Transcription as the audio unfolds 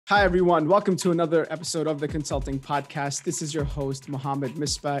Hi, everyone. Welcome to another episode of the Consulting Podcast. This is your host, Mohammed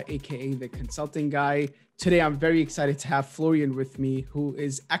Misbah, aka the Consulting Guy. Today, I'm very excited to have Florian with me, who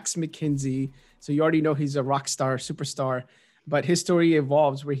is ex-McKinsey. So you already know he's a rock star, superstar, but his story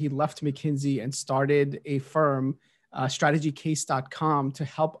evolves where he left McKinsey and started a firm, strategycase.com, to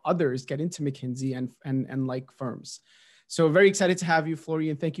help others get into McKinsey and like firms. So very excited to have you,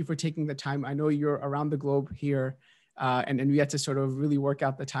 Florian. Thank you for taking the time. I know you're around the globe here. And we had to sort of really work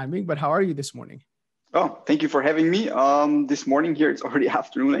out the timing, but how are you this morning? Oh, thank you for having me. This morning here, it's already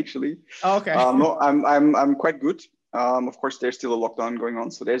afternoon actually. Oh, okay. No, I'm quite good. Of course, there's still a lockdown going on,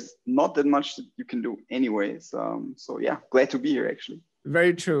 so there's not that much that you can do anyways. So yeah, glad to be here actually.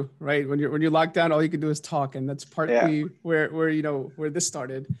 Very true, right? When you're locked down, all you can do is talk, and that's partly where this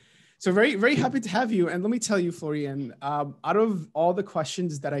started. So very, very happy to have you. And let me tell you, Florian, out of all the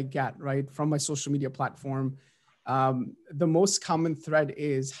questions that I get, right, from my social media platform, the most common thread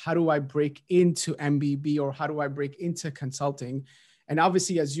is, how do I break into MBB, or how do I break into consulting? And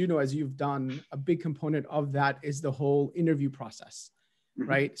obviously, as you know, as you've done, a big component of that is the whole interview process,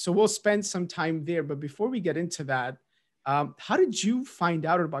 right? So we'll spend some time there. But before we get into that, how did you find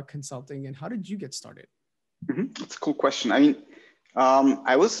out about consulting and how did you get started? That's a cool question. I mean,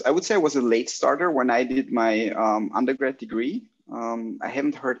 I would say I was a late starter when I did my undergrad degree. I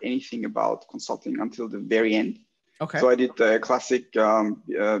haven't heard anything about consulting until the very end. Okay. So I did a classic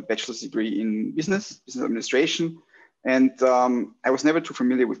bachelor's degree in business administration, and I was never too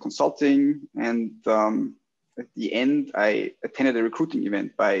familiar with consulting. And at the end, I attended a recruiting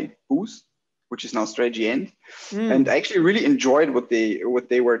event by Booz, which is now Strategy End, and I actually really enjoyed what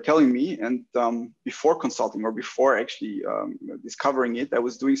they were telling me. And before consulting, or before actually discovering it, I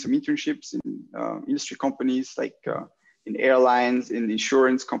was doing some internships in industry companies like in airlines, in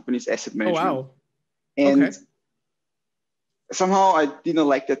insurance companies, asset management. Oh, wow. And okay. Somehow I didn't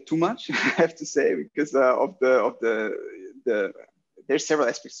like that too much, I have to say, because of the there's several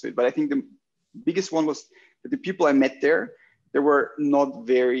aspects to it. But I think the biggest one was that the people I met there, they were not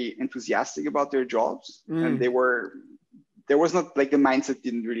very enthusiastic about their jobs, and there was not like the mindset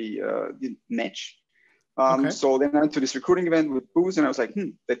didn't really didn't match. So then I went to this recruiting event with Booz, and I was like,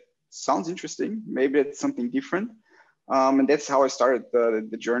 that sounds interesting. Maybe it's something different. And that's how I started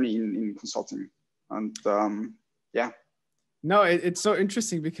the journey in consulting. And yeah. No, it's so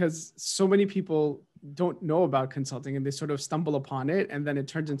interesting because so many people don't know about consulting and they sort of stumble upon it, and then it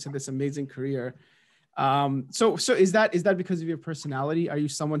turns into this amazing career. So is that because of your personality? Are you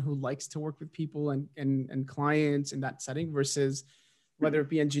someone who likes to work with people and clients in that setting, versus whether it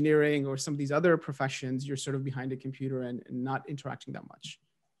be engineering or some of these other professions, you're sort of behind a computer and not interacting that much?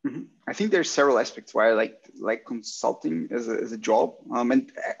 I think there's several aspects why I like consulting as a job.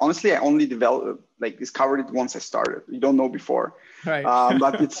 And honestly, I only discovered it once I started. You don't know before, right?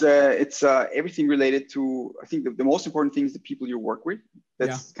 But it's everything related to. I think the most important thing is the people you work with.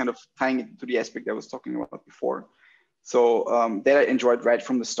 That's kind of tying it to the aspect I was talking about before. So that I enjoyed right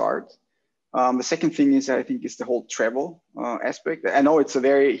from the start. The second thing is, I think, is the whole travel aspect. I know it's a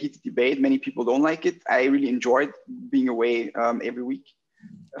very heated debate. Many people don't like it. I really enjoyed being away every week.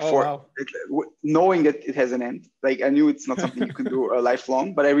 Knowing that it has an end. Like, I knew it's not something you can do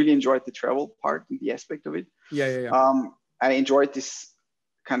lifelong, but I really enjoyed the travel part and the aspect of it. I enjoyed this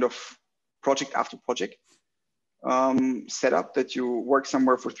kind of project after project setup, that you work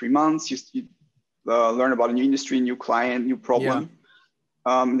somewhere for 3 months, you learn about a new industry, new client, new problem,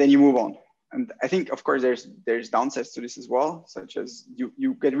 then you move on. And I think, of course, there's downsides to this as well, such as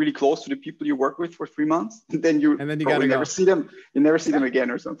you get really close to the people you work with for 3 months, and then you probably never see them. You never see them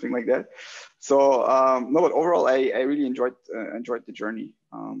again, or something like that. So no, but overall, I really enjoyed the journey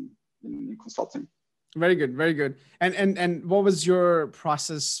in consulting. Very good, very good. And what was your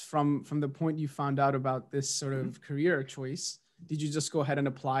process from the point you found out about this sort of career choice? Did you just go ahead and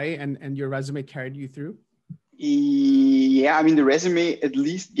apply, and your resume carried you through? Yeah, I mean, the resume at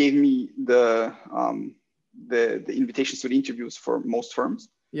least gave me the invitations to the interviews for most firms.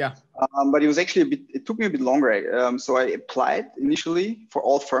 Yeah. But it was actually it took me a bit longer. So I applied initially for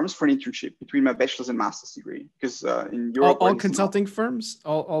all firms for an internship between my bachelor's and master's degree, because in Europe, all consulting firms,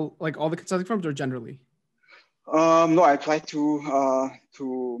 all the consulting firms, or generally? No, I applied to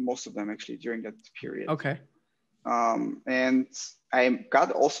most of them actually during that period. Okay. And I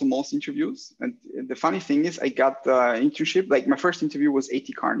got also most interviews. And the funny thing is, I got the internship. Like, my first interview was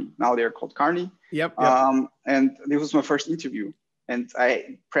AT Kearney. Now they're called Kearney. Yep. And this was my first interview. And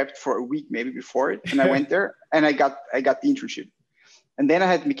I prepped for a week maybe before it. And I went there and I got the internship. And then I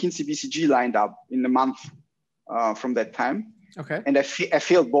had McKinsey BCG lined up in a month from that time. Okay. And I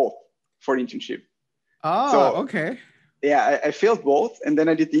failed both for the internship. Oh, so, okay. Yeah, I failed both. And then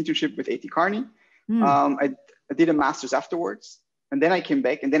I did the internship with A.T. Kearney. I did a master's afterwards. And then I came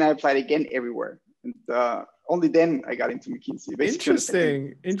back and then I applied again everywhere. And only then I got into McKinsey. Basically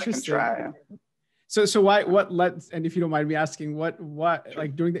second try. Yeah. So what led, and if you don't mind me asking, what sure.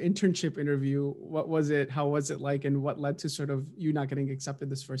 Like during the internship interview, what was it? How was it like? And what led to sort of you not getting accepted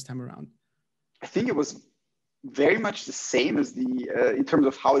this first time around? I think it was very much the same as in terms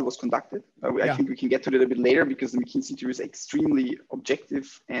of how it was conducted. I think we can get to it a bit later because the McKinsey interview is extremely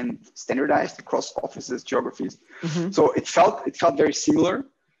objective and standardized across offices, geographies. So it felt very similar.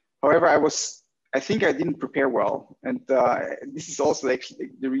 However, I think I didn't prepare well. And this is also actually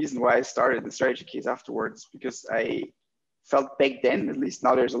the reason why I started the strategy case afterwards, because I felt back then, at least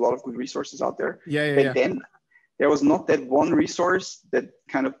now there's a lot of good resources out there. Back then, there was not that one resource that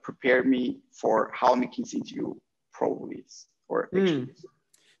kind of prepared me for how McKinsey interview probably is or actually is.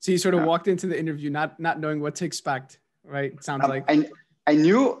 So you sort of walked into the interview not knowing what to expect, right? It sounds like. I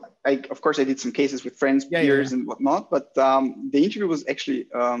knew, of course, I did some cases with friends, peers and whatnot, but the interview was actually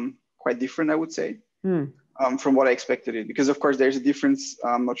quite different, I would say, from what I expected it. Because, of course, there's a difference.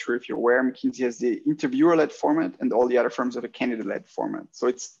 I'm not sure if you're aware, McKinsey has the interviewer-led format and all the other firms have a candidate-led format.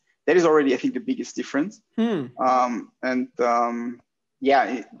 So that is already, I think, the biggest difference. But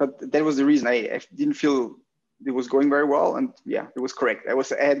that was the reason I didn't feel it was going very well. And yeah, it was correct. I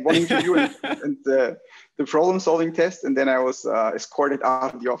had one interview and the problem-solving test, and then I was escorted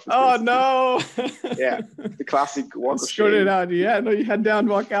out of the office. Oh, no. Yeah, the classic walk of shame. Escorted out. Yeah, no, you head down,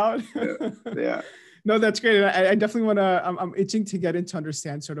 walk out. Yeah. No, that's great. I definitely want to, I'm itching to get into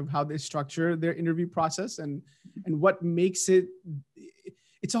understand sort of how they structure their interview process and what makes it.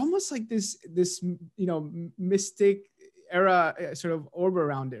 It's almost like this, mystic era sort of orb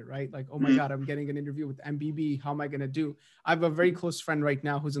around it, right? Like, oh my God, I'm getting an interview with MBB. How am I going to do? I have a very close friend right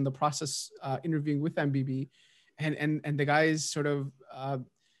now who's in the process interviewing with MBB, and the guy is sort of, I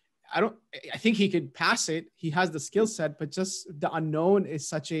think he could pass it. He has the skill set, but just the unknown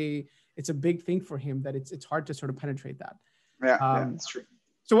is it's a big thing for him that it's hard to sort of penetrate that. Yeah, that's true.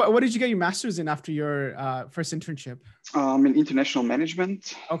 So what did you get your master's in after your first internship? In international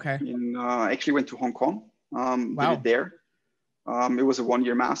management. Okay. I actually went to Hong Kong. Wow. Did it there. It was a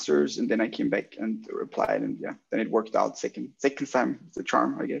 1-year master's, and then I came back and applied, and then it worked out. Second time, it's a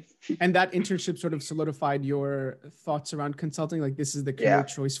charm, I guess. And that internship sort of solidified your thoughts around consulting. Like this is the career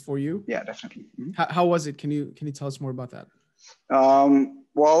choice for you. Yeah, definitely. How was it? Can you tell us more about that?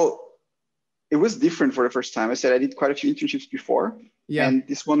 Well, it was different for the first time. I said I did quite a few internships before. Yeah. And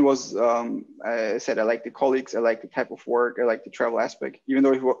this one was, I said, I like the colleagues, I like the type of work, I like the travel aspect, even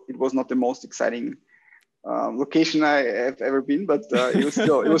though it was not the most exciting location I have ever been, but it was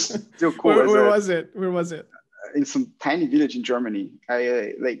still cool. Where was it? In some tiny village in Germany.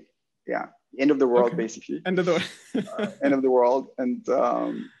 End of the world, basically. End of the end of the world. And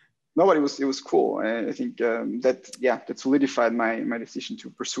no, but it was cool. I think that solidified my decision to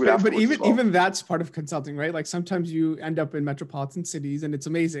pursue it afterwards. But even that's part of consulting, right? Like sometimes you end up in metropolitan cities and it's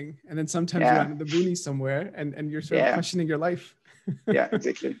amazing. And then sometimes you're out in the boonies somewhere and you're sort of questioning your life. Yeah,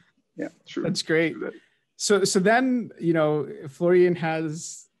 exactly. Yeah, true. That's great. So then, Florian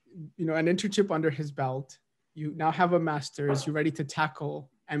has, an internship under his belt. You now have a master's, you're ready to tackle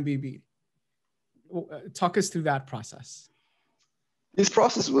MBB. Talk us through that process. This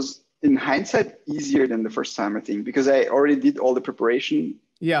process was, in hindsight, easier than the first time, I think, because I already did all the preparation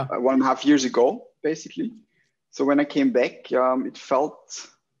 1.5 years ago, basically. So when I came back, it felt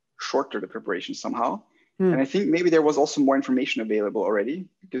shorter, the preparation somehow. And I think maybe there was also more information available already,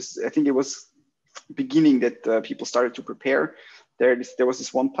 because I think it was beginning that people started to prepare. There was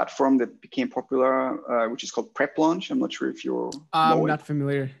this one platform that became popular, which is called Prep Launch. I'm not sure if you know I'm not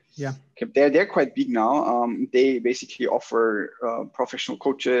familiar. Yeah. Okay. They're quite big now. They basically offer professional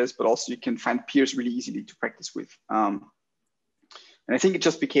coaches, but also you can find peers really easily to practice with. And I think it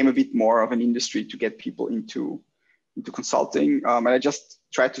just became a bit more of an industry to get people into consulting. And I just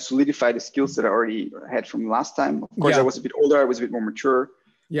tried to solidify the skills that I already had from last time. Of course, I was a bit older. I was a bit more mature.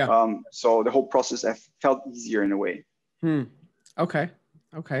 Yeah. So the whole process I felt easier in a way. Okay.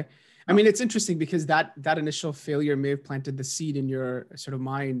 I mean, it's interesting because that initial failure may have planted the seed in your sort of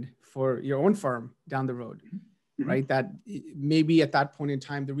mind for your own firm down the road, right? That maybe at that point in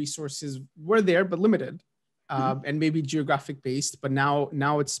time, the resources were there, but limited and maybe geographic based. But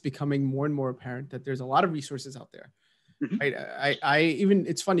now it's becoming more and more apparent that there's a lot of resources out there. Right? I even,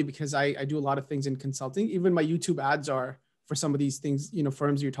 it's funny because I do a lot of things in consulting. Even my YouTube ads are for some of these things,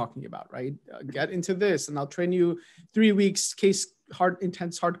 firms you're talking about, right? Get into this and I'll train you 3 weeks,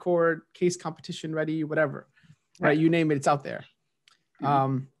 intense hardcore, case competition ready, whatever, right? You name it, it's out there.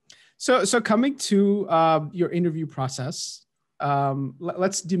 So coming to your interview process,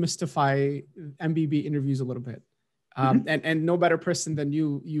 let's demystify MBB interviews a little bit. And no better person than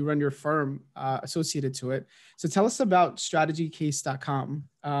you run your firm associated to it. So tell us about strategycase.com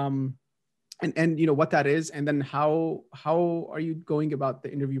and you know what that is, and then how are you going about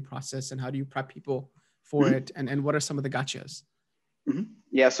the interview process, and how do you prep people for it, and what are some of the gotchas?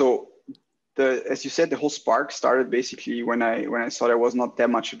 Yeah, so as you said, the whole spark started basically when I saw there was not that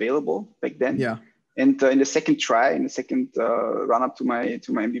much available back then. Yeah. And in the second run up to my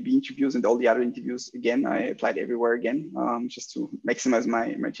MBB interviews and all the other interviews, again, I applied everywhere again, just to maximize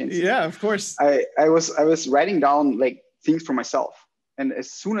my chances. Yeah, of course. I was writing down like things for myself, and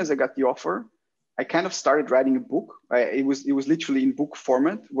as soon as I got the offer, I kind of started writing a book. It was literally in book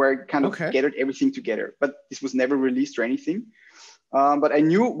format where I kind of gathered everything together. But this was never released or anything. But I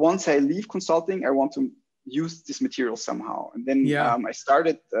knew once I leave consulting, I want to use this material somehow. And then I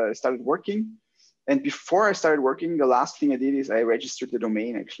started working. And before I started working, the last thing I did is I registered the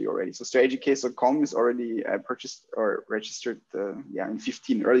domain actually already. So strategycase.com is already purchased or registered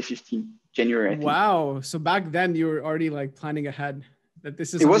in early 15 January, I think. Wow. So back then you were already like planning ahead that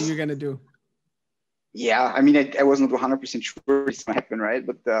this is something you're going to do. Yeah. I mean, I wasn't 100% sure it's going to happen, right?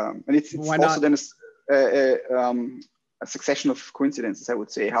 But and it's also then a succession of coincidences, I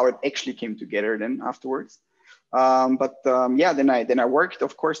would say, how it actually came together then afterwards. Then I worked,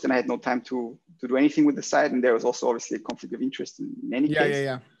 of course. Then I had no time to do anything with the site, and there was also obviously a conflict of interest in any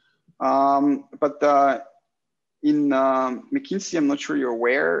case. In McKinsey, I'm not sure you're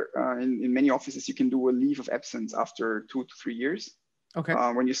aware. In many offices, you can do a leave of absence after 2 to 3 years. Okay.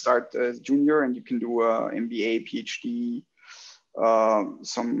 When you start as junior, and you can do a MBA, PhD,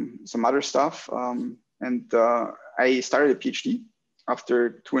 some other stuff. I started a PhD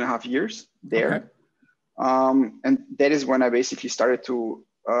after 2.5 years there. Okay. And that is when I basically started to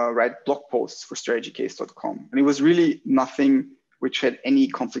write blog posts for strategycase.com. And it was really nothing which had any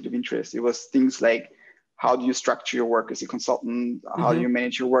conflict of interest. It was things like, how do you structure your work as a consultant? How do you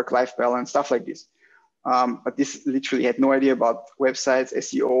manage your work-life balance? Stuff like this. But this literally had no idea about websites,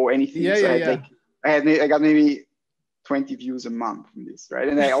 SEO, anything. I got maybe 20 views a month from this, right?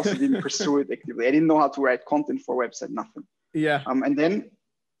 And I also didn't pursue it actively. I didn't know how to write content for a website, nothing. Yeah. And then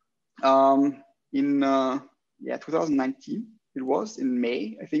in 2019, it was in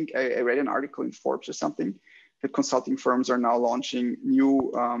May, I think I read an article in Forbes or something that consulting firms are now launching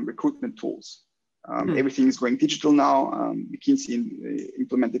new recruitment tools. Everything is going digital now. McKinsey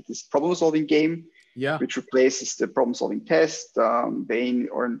implemented this problem-solving game, which replaces the problem-solving test, Bain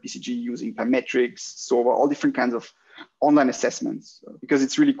or BCG using Pymetrics, SOVA, all different kinds of online assessments, because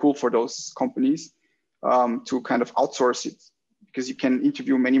it's really cool for those companies to kind of outsource it, because you can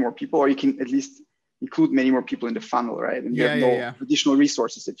interview many more people, or you can at least include many more people in the funnel, right? And you have no additional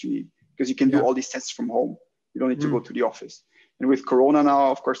resources that you need, because you can do all these tests from home. You don't need to go to the office. And with Corona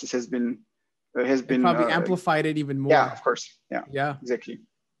now, of course, this has been probably amplified it even more. Yeah, of course. Yeah, exactly.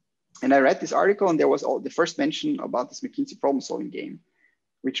 And I read this article, and there was the first mention about this McKinsey problem-solving game,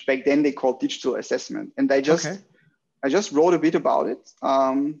 which back then they called digital assessment. And I just wrote a bit about it,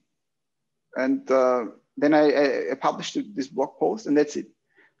 then I published this blog post, and that's it.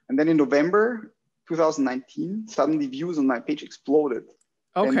 And then in November 2019, suddenly views on my page exploded.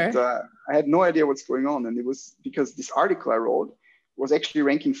 Okay. And I had no idea what's going on, and it was because this article I wrote was actually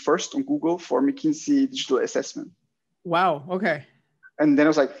ranking first on Google for McKinsey digital assessment. Wow. Okay. And then I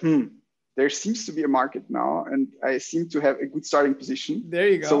was like, there seems to be a market now, and I seem to have a good starting position. There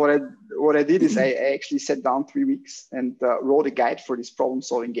you go. So what I did is I actually sat down 3 weeks and wrote a guide for this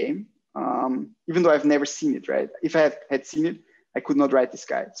problem-solving game. Even though I've never seen it, right? If I had seen it, I could not write this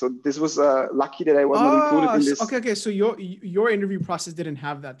guide. So this was lucky that I was not included in this. Okay. So your interview process didn't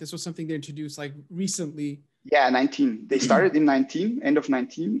have that. This was something they introduced like recently. Yeah, 19. They started in 19, end of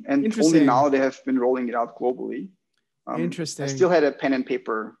 19, and only now they have been rolling it out globally. Interesting. I still had a pen and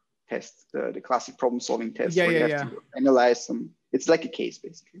paper test, the classic problem-solving test, where you have to analyze some. It's like a case,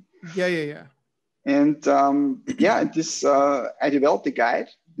 basically. Yeah. And I developed a guide.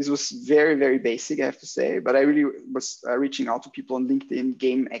 This was very, very basic, I have to say, but I really was reaching out to people on LinkedIn,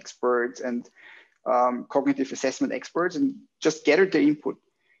 game experts and cognitive assessment experts, and just gathered their input.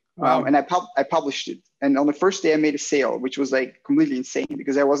 Wow. And I published it. And on the first day I made a sale, which was like completely insane,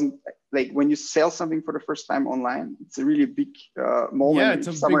 because I wasn't like, when you sell something for the first time online, it's a really big moment. Yeah, it's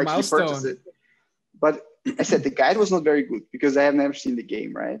a big milestone. It. But I said the guide was not very good because I have never seen the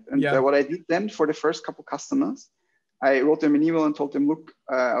game, right? And what I did then for the first couple customers, I wrote them an email and told them, look,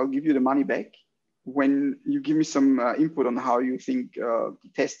 I'll give you the money back when you give me some input on how you think the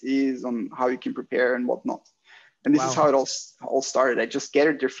test is, on how you can prepare and whatnot. And this is how it all started. I just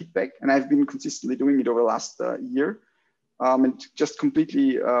gathered their feedback, and I've been consistently doing it over the last year. And just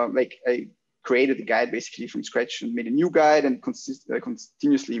completely, like I created the guide basically from scratch and made a new guide and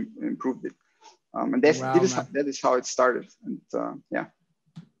continuously improved it. And that is how it started. And yeah.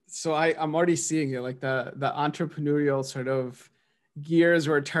 So I'm already seeing it, like the entrepreneurial sort of gears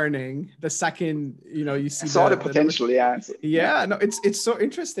were turning the second, you see. I saw the potential, yeah. No, it's so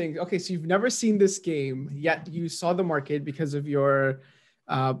interesting. Okay, so you've never seen this game, yet you saw the market because of your,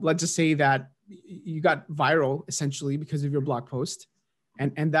 let's just say that you got viral essentially because of your blog post.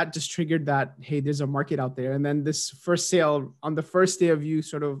 And that just triggered that, hey, there's a market out there. And then this first sale on the first day of you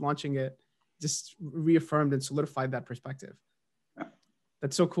sort of launching it just reaffirmed and solidified that perspective.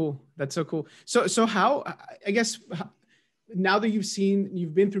 That's so cool. So how, I guess, now that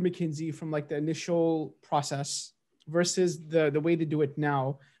you've been through McKinsey from like the initial process versus the way to do it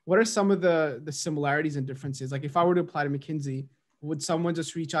now, what are some of the similarities and differences? Like if I were to apply to McKinsey, would someone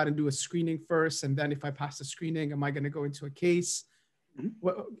just reach out and do a screening first? And then if I pass the screening, am I going to go into a case?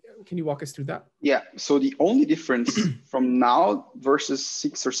 What, can you walk us through that? Yeah. So the only difference from now versus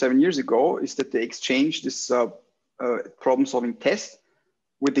 6 or 7 years ago is that they exchanged this problem solving test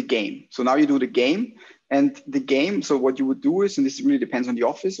with the game. So now you do the game, and the game. So what you would do is, and this really depends on the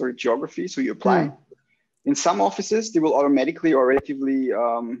office or the geography. So you apply. In some offices, they will automatically or relatively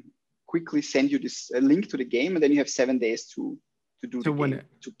quickly send you a link to the game, and then you have 7 days to win it,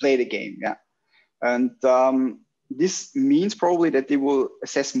 to play the game. Yeah. And this means probably that they will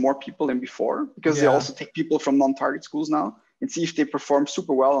assess more people than before, because they also take people from non-target schools now and see if they perform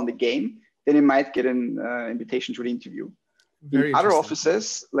super well on the game. Then they might get an invitation to the interview. In other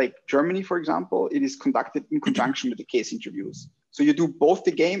offices, like Germany, for example, it is conducted in conjunction with the case interviews. So you do both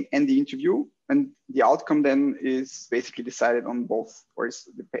the game and the interview, and the outcome then is basically decided on both, or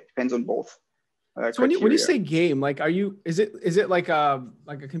depends on both. So when you say game, like, is it like a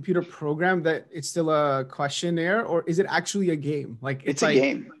computer program that it's still a questionnaire, or is it actually a game? Like it's a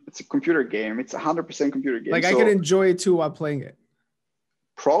game. It's a computer game. It's 100% computer game. Like I could enjoy it too while playing it.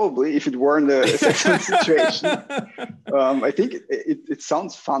 Probably, if it weren't a assessment situation. I think it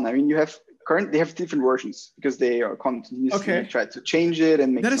sounds fun. I mean, they have different versions because they are continuously try to change it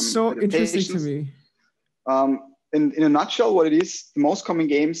and make that is so interesting to me. In a nutshell, what it is, the most common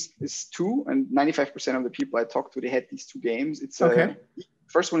games is 2, and 95% of the people I talked to, they had these 2 games. It's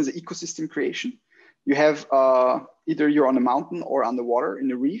first one is the ecosystem creation. You have either you're on a mountain or underwater in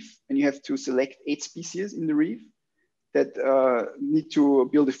a reef, and you have to select 8 species in the reef that need to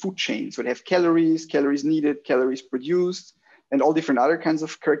build a food chain. So they have calories needed, calories produced, and all different other kinds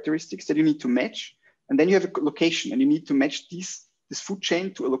of characteristics that you need to match. And then you have a location, and you need to match this food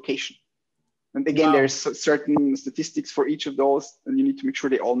chain to a location. And again, there's certain statistics for each of those, and you need to make sure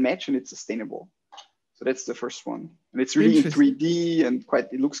they all match and it's sustainable. So that's the first one. And it's really in 3D and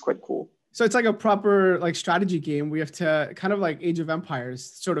it looks quite cool. So it's like a proper like strategy game. We have to kind of like Age of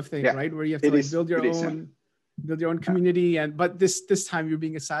Empires sort of thing, right? Where you have to build your own community, but this time you're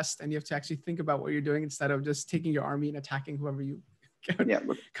being assessed, and you have to actually think about what you're doing instead of just taking your army and attacking whoever you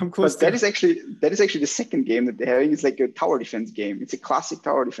come close to. That is actually the second game that they're having. It's like a tower defense game. It's a classic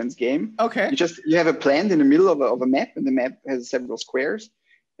tower defense game. Okay. You have a plant in the middle of a map, and the map has several squares,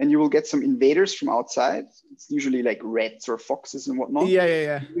 and you will get some invaders from outside. It's usually like rats or foxes and whatnot.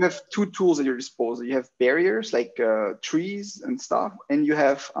 Yeah. You have 2 tools at your disposal. You have barriers like trees and stuff, and you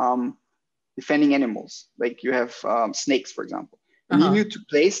have defending animals, like you have snakes, for example. And you need to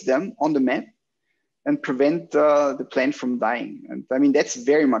place them on the map and prevent the plant from dying. And I mean, that's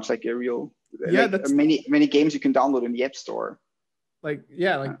very much like a real, many games you can download in the App Store. Like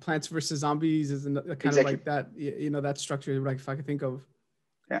Plants vs. Zombies is kind of like that, that structure, like if I could think of.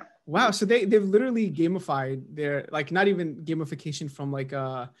 Yeah. Wow. So they've literally gamified their, like, not even gamification from like,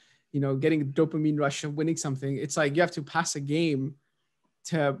 getting a dopamine rush of winning something. It's like you have to pass a game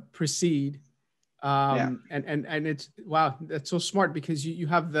to proceed. And it's, wow, that's so smart, because you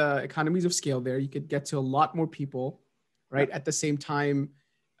have the economies of scale there. You could get to a lot more people, right? At the same time,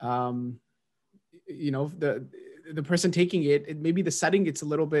 the person taking it, maybe the setting gets a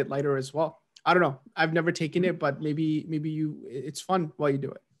little bit lighter as well. I don't know. I've never taken it, but maybe it's fun while you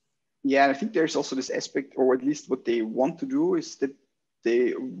do it. Yeah. And I think there's also this aspect, or at least what they want to do is that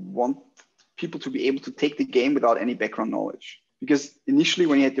they want people to be able to take the game without any background knowledge. Because initially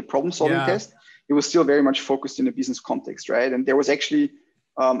when you had the problem solving test, it was still very much focused in a business context, right? And there was actually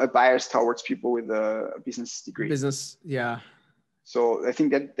a bias towards people with a business degree. So I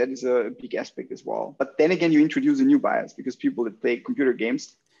think that is a big aspect as well. But then again, you introduce a new bias, because people that play computer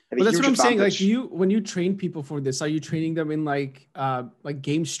games Well, that's what I'm saying. Like when you train people for this, are you training them in like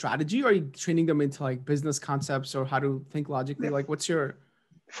game strategy, or are you training them into like business concepts or how to think logically? Like what's your...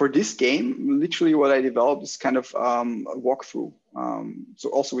 For this game, literally what I developed is kind of a walkthrough. So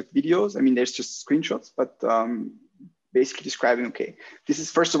also with videos, I mean, there's just screenshots, but basically describing, okay, this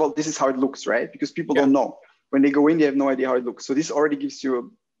is, first of all, this is how it looks, right? Because people don't know. When they go in, they have no idea how it looks. So this already gives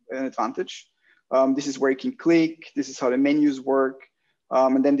you an advantage. This is where you can click. This is how the menus work.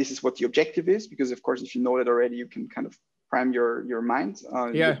 And then this is what the objective is, because of course, if you know that already, you can kind of prime your mind,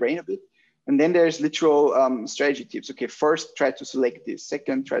 your brain a bit. And then there's literal strategy tips. Okay, first, try to select this.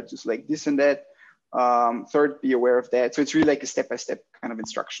 Second, try to select this and that. Third, be aware of that. So it's really like a step-by-step kind of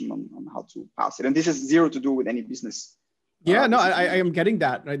instruction on how to pass it. And this has zero to do with any business. Yeah, no, I am getting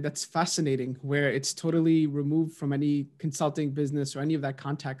that, right? That's fascinating, where it's totally removed from any consulting business or any of that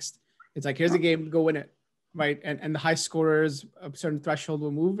context. It's like, here's a game, go win it, right? And the high scorers, a certain threshold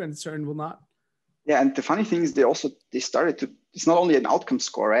will move and certain will not. Yeah, and the funny thing is they started to, it's not only an outcome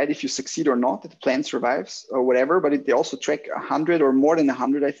score, right? If you succeed or not, that the plan survives or whatever, but they also track 100 or more than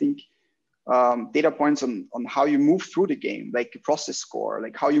 100, I think, data points on how you move through the game, like a process score,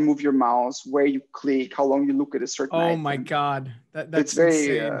 like how you move your mouse, where you click, how long you look at a certain item. Oh my God, that's it's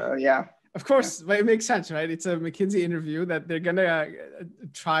very, yeah. Of course, but it makes sense, right? It's a McKinsey interview that they're gonna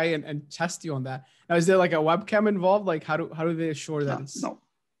try and test you on that. Now, is there like a webcam involved? Like how do they assure that it's... No.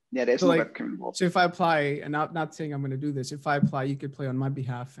 Yeah, there's no webcam involved. So if I apply, and not saying I'm going to do this, if I apply, you could play on my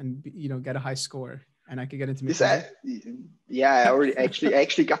behalf and get a high score, and I could get into McKinsey. Yeah, I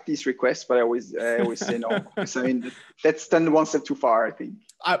actually got these requests, but I always say no, because I mean that's then one step too far, I think.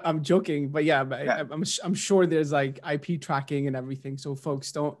 I'm joking, but yeah, I'm sure there's like IP tracking and everything, so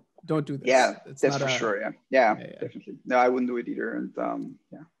folks don't do this. Yeah, that's for sure. Yeah, definitely. No, I wouldn't do it either, and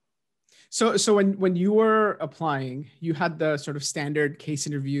yeah. So when you were applying, you had the sort of standard case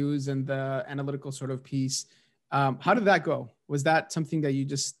interviews and the analytical sort of piece. How did that go? Was that something that you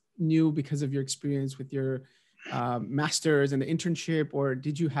just knew because of your experience with your master's and the internship, or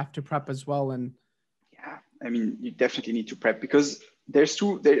did you have to prep as well? And yeah, I mean, you definitely need to prep, because there's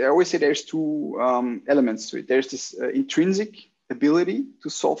two. I always say there's two elements to it. There's this intrinsic ability to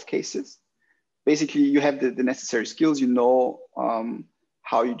solve cases. Basically, you have the necessary skills. You know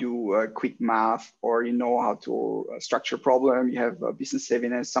how you do quick math, or you know how to structure a problem, you have business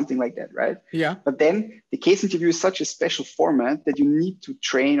savviness, something like that, right? Yeah. But then the case interview is such a special format that you need to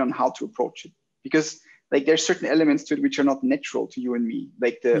train on how to approach it, because like there's certain elements to it which are not natural to you and me,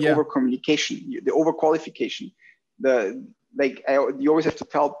 like the over communication, the over qualification, you always have to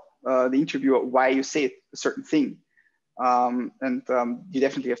tell the interviewer why you say a certain thing, and you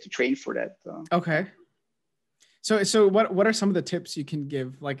definitely have to train for that. Okay. So what are some of the tips you can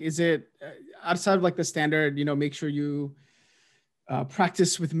give? Like, is it outside of like the standard, make sure you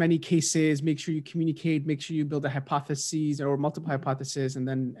practice with many cases, make sure you communicate, make sure you build a hypothesis or multiple hypotheses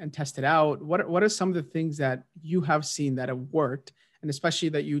and test it out. What are some of the things that you have seen that have worked, and especially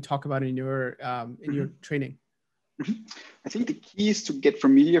that you talk about in your training? I think the key is to get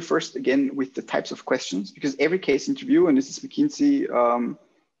familiar first, again, with the types of questions, because every case interview, and this is McKinsey,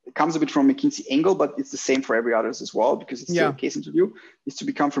 it comes a bit from McKinsey angle, but it's the same for every others as well, because it's still a case interview, is to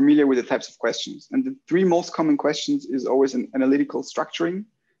become familiar with the types of questions. And the three most common questions is always an analytical structuring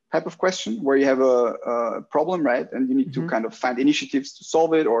type of question, where you have a problem, right? And you need to kind of find initiatives to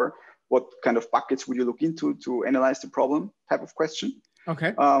solve it, or what kind of buckets would you look into to analyze the problem type of question.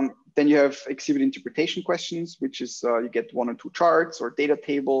 Okay. Then you have exhibit interpretation questions, which is you get one or two charts or data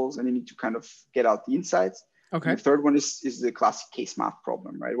tables, and you need to kind of get out the insights. Okay. And the third one is the classic case math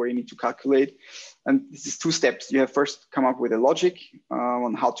problem, right? Where you need to calculate. And this is two steps. You have first come up with a logic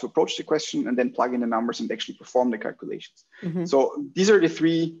on how to approach the question, and then plug in the numbers and actually perform the calculations. So these are the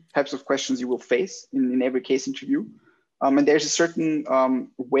three types of questions you will face in every case interview. And there's a certain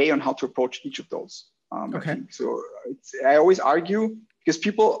way on how to approach each of those. Okay. I think. So I always argue, because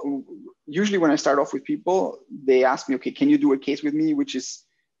people, usually when I start off with people, they ask me, okay, can you do a case with me which is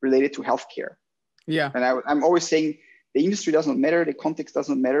related to healthcare? Yeah. And I'm always saying the industry doesn't matter, the context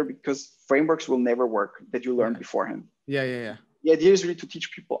doesn't matter, because frameworks will never work that you learned beforehand. Yeah. The idea is really to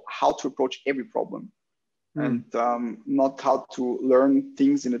teach people how to approach every problem, and not how to learn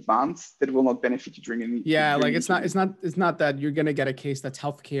things in advance that will not benefit you during any. Yeah, like it's not that you're gonna get a case that's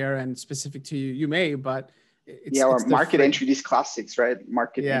healthcare and specific to you. You may, but it's market entry, these classics, right?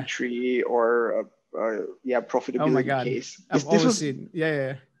 Market entry or profitability case. I've always seen.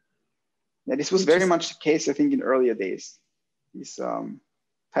 Yeah. Yeah, this was very much the case, I think, in earlier days, these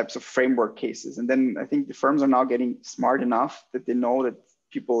types of framework cases. And then I think the firms are now getting smart enough that they know that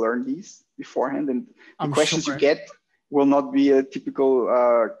people learn these beforehand. And the questions you get, will not be a typical,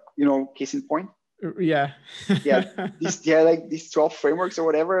 case in point. Yeah. Like these 12 frameworks or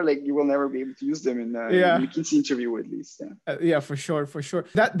whatever, like you will never be able to use them in a McKinsey interview at least. Yeah, for sure.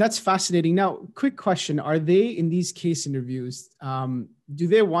 That's fascinating. Now, quick question. Are they in these case interviews, do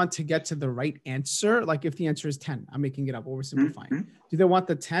they want to get to the right answer? Like if the answer is 10, I'm making it up, oversimplifying. Mm-hmm. Do they want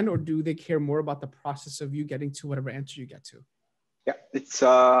the 10 or do they care more about the process of you getting to whatever answer you get to? Yeah, it's,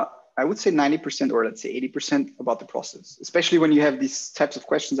 I would say 90% or let's say 80% about the process, especially when you have these types of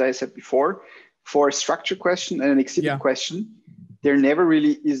questions I said before. For a structure question and an exhibit question, there never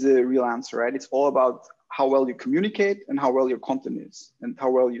really is a real answer, right? It's all about how well you communicate and how well your content is and how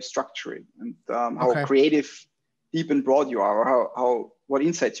well you structure it and how creative, deep and broad you are, or what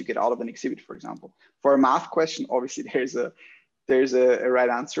insights you get out of an exhibit, for example. For a math question, obviously there's a right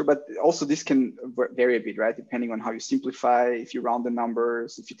answer, but also this can vary a bit, right? Depending on how you simplify, if you round the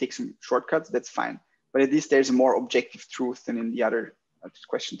numbers, if you take some shortcuts, that's fine. But at least there's a more objective truth than in the other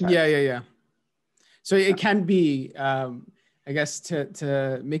question types. Yeah. So it can be, I guess,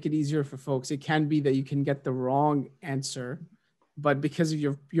 to make it easier for folks, it can be that you can get the wrong answer, but because of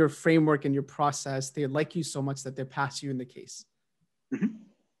your framework and your process, they like you so much that they pass you in the case. Mm-hmm.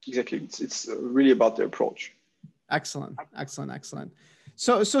 Exactly. It's really about the approach. Excellent.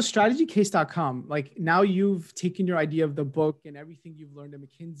 So strategycase.com, like now you've taken your idea of the book and everything you've learned at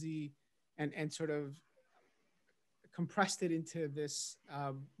McKinsey and sort of compressed it into this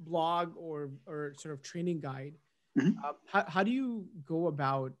blog or sort of training guide. Mm-hmm. How do you go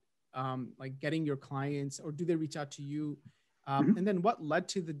about like getting your clients, or do they reach out to you? Mm-hmm. And then what led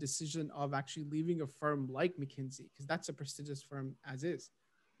to the decision of actually leaving a firm like McKinsey? Because that's a prestigious firm as is,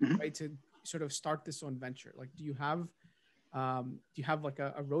 mm-hmm. right? To sort of start this own venture. Like, do you have like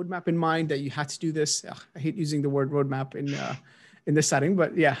a roadmap in mind that you had to do this? Ugh, I hate using the word roadmap in this setting,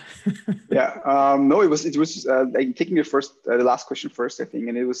 but yeah. No, it was like taking the last question first, I think.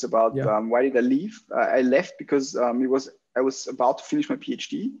 And it was about why did I leave? I left because I was about to finish my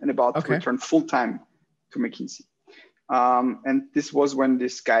PhD and about to return full-time to McKinsey. And this was when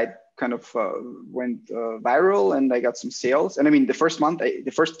this guide kind of went viral and I got some sales. And I mean, the first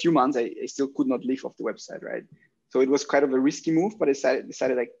few months, I still could not leave off the website, right? So it was kind of a risky move, but I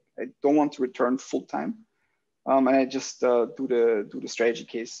decided like, I don't want to return full-time. And I just do the Strategy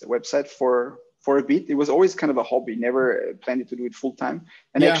Case website for a bit. It was always kind of a hobby, never planned to do it full time.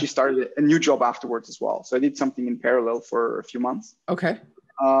 And I actually started a new job afterwards as well. So I did something in parallel for a few months. Okay.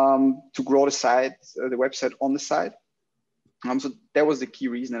 To grow the site, the website on the side. So that was the key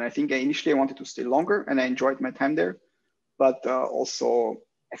reason. And I think initially I wanted to stay longer and I enjoyed my time there. But also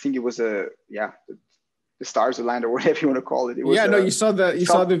I think it was the stars aligned or whatever you want to call it. You saw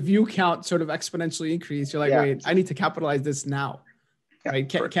the view count sort of exponentially increase. You're like, wait, I need to capitalize this now. Right?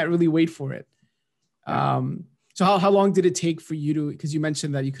 Can't really wait for it. So how long did it take for you to, because you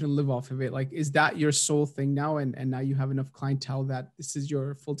mentioned that you couldn't live off of it. Like, is that your sole thing now? And now you have enough clientele that this is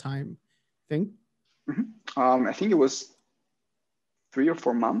your full-time thing? Mm-hmm. I think it was 3 or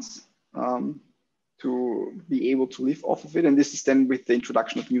 4 months to be able to live off of it. And this is then with the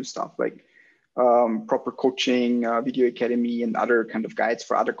introduction of new stuff like proper coaching, video academy, and other kind of guides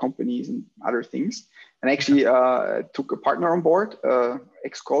for other companies and other things. And I actually took a partner on board,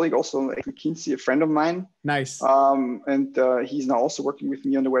 ex-colleague, also ex-McKinsey, a friend of mine. Nice. And he's now also working with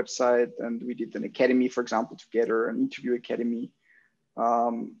me on the website. And we did an academy, for example, together, an interview academy,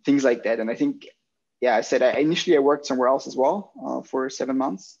 things like that. And I think, I said initially I worked somewhere else as well for 7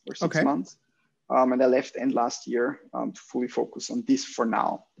 months or 6 months. And I left end last year to fully focus on this for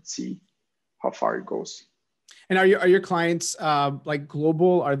now. Let's see how far it goes. And are your clients like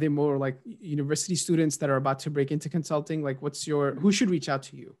global? Are they more like university students that are about to break into consulting? Like who should reach out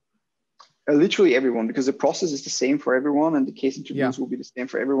to you? Literally everyone, because the process is the same for everyone and the case interviews will be the same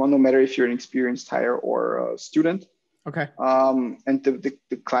for everyone, no matter if you're an experienced hire or a student. Okay. And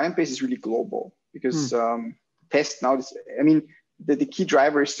the client base is really global because test now, the key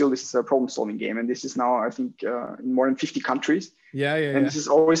driver is still this problem solving game. And this is now, I think, in more than 50 countries. And this is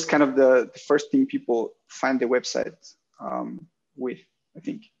always kind of the first thing people find the website with, I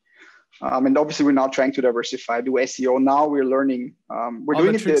think. And obviously we're now trying to diversify, do SEO. Now we're learning, we're all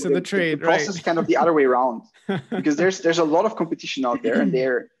doing the tricks of the trade, the process kind of the other way around because there's a lot of competition out there and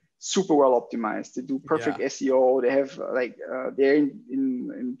they're super well optimized. They do perfect SEO. They have they're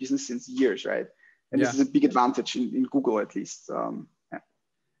in business since years, right? And this is a big advantage in Google, at least.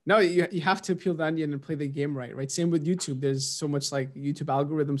 No, you have to peel the onion and play the game right? Same with YouTube. There's so much like YouTube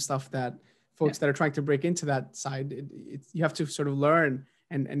algorithm stuff that folks that are trying to break into that side, you have to sort of learn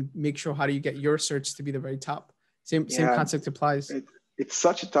and make sure how do you get your search to be the very top. Same concept applies. it's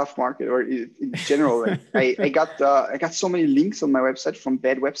such a tough market, or in general. Like I got so many links on my website from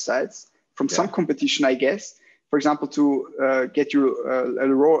bad websites, from some competition, I guess. For example, to get you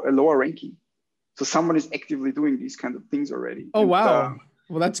a lower ranking. So someone is actively doing these kind of things already. Oh, wow.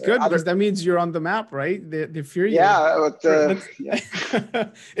 Well, that's good because that means you're on the map, right? They fear you. Yeah, but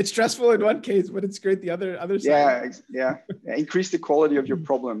it's stressful in one case, but it's great the other side. Yeah. Increase the quality of your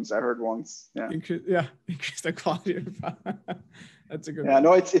problems, I heard once. Increase the quality of your problems. That's a good one.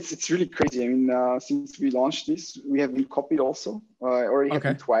 No, it's really crazy. I mean, since we launched this, we have been copied also. Already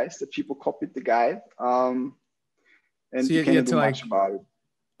happened twice that people copied the guide. And so you cannot do much about it.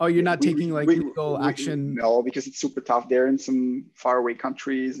 Oh, you're not taking legal action? No, because it's super tough there in some faraway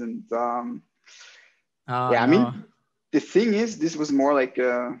countries. And I mean, the thing is, this was more like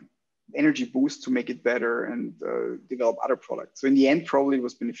a energy boost to make it better and develop other products. So in the end, probably it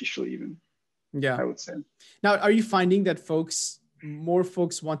was beneficial even. Yeah, I would say. Now, are you finding that more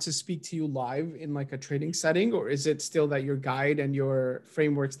folks want to speak to you live in like a trading setting, or is it still that your guide and your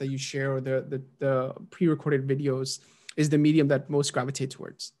frameworks that you share, or the pre-recorded videos is the medium that most gravitate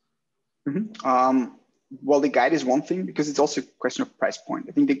towards? Well, the guide is one thing because it's also a question of price point.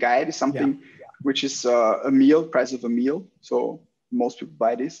 I think the guide is something which is a meal, price of a meal. So most people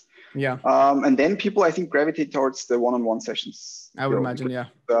buy this. Yeah. And then people, I think, gravitate towards the one-on-one sessions. I would imagine,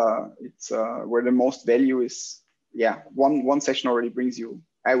 it's where the most value is. One session already brings you,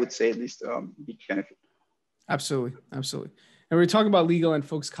 I would say, at least a big benefit. Absolutely. And we're talking about legal and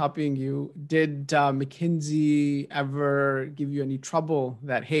folks copying you. Did McKinsey ever give you any trouble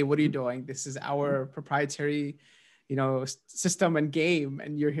that, hey, what are you doing? This is our proprietary, system and game,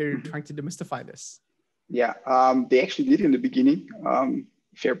 and you're here trying to demystify this? Yeah, they actually did in the beginning.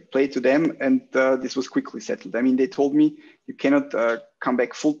 Fair play to them, and this was quickly settled. I mean, they told me you cannot come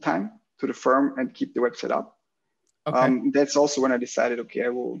back full time to the firm and keep the website up. Okay. That's also when I decided, okay, I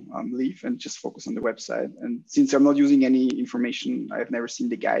will leave and just focus on the website. And since I'm not using any information, I've never seen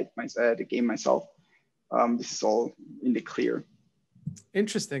the the game myself. This is all in the clear.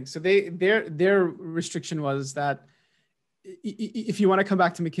 Interesting. So their restriction was that if you want to come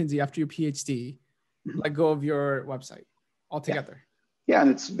back to McKinsey after your PhD, let go of your website altogether. Yeah,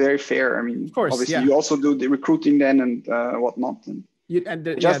 and it's very fair. I mean, of course, obviously you also do the recruiting then and whatnot. And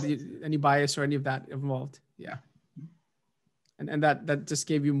any bias or any of that involved. Yeah. And that just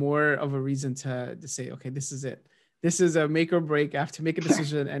gave you more of a reason to say, okay, this is it. This is a make or break. I have to make a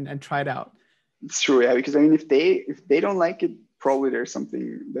decision and try it out. It's true, yeah. Because I mean, if they don't like it, probably there's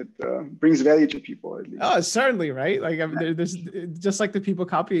something that brings value to people at least. Oh, certainly, right? Like I mean, there's just like the people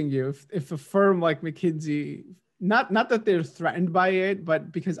copying you. If a firm like McKinsey, not that they're threatened by it,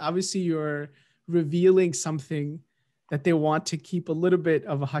 but because obviously you're revealing something that they want to keep a little bit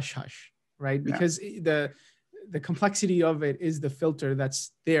of a hush hush, right? Because the complexity of it is the filter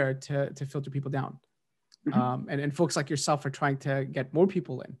that's there to filter people down. And folks like yourself are trying to get more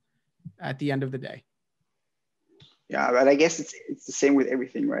people in at the end of the day. Yeah, but I guess it's the same with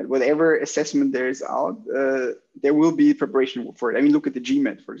everything, right? Whatever assessment there is out, there will be preparation for it. I mean, look at the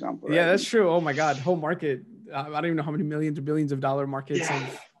GMAT, for example. Right? Yeah, that's true. Oh my God, whole market. I don't even know how many millions or billions of dollar markets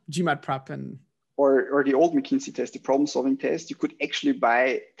of GMAT prep and... Or the old McKinsey test, the problem-solving test, you could actually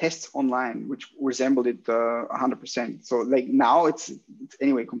buy tests online, which resembled it 100%. So like now it's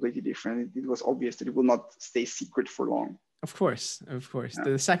anyway completely different. It was obvious that it will not stay secret for long. Of course. Yeah.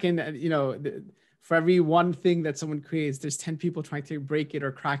 The second, for every one thing that someone creates, there's 10 people trying to break it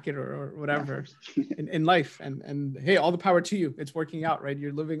or crack it or whatever in life. And hey, all the power to you. It's working out, right?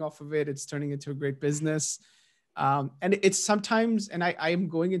 You're living off of it. It's turning into a great business. And it's sometimes, and I am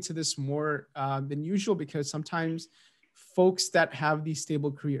going into this more than usual because sometimes folks that have these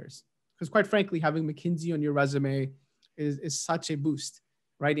stable careers, because quite frankly, having McKinsey on your resume is such a boost,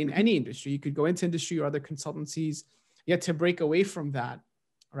 right? In any industry, you could go into industry or other consultancies, yet to break away from that,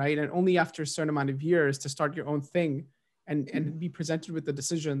 right? And only after a certain amount of years to start your own thing and be presented with the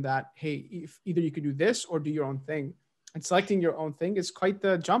decision that, hey, if either you could do this or do your own thing. And selecting your own thing is quite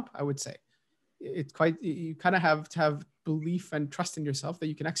the jump, I would say. It's quite, you kind of have to have belief and trust in yourself that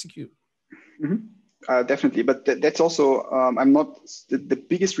you can execute. Definitely. But that's also, I'm not the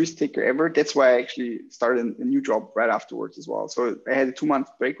biggest risk taker ever. That's why I actually started a new job right afterwards as well. So I had a 2-month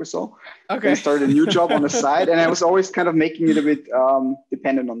break or so. Okay. Then started a new job on the side. And I was always kind of making it a bit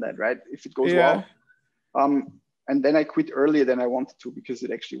dependent on that, right? If it goes well. And then I quit earlier than I wanted to because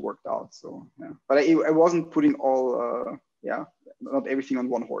it actually worked out. So, yeah. But I wasn't putting all, not everything on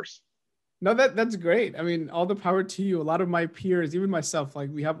one horse. No, that's great. I mean, all the power to you. A lot of my peers, even myself,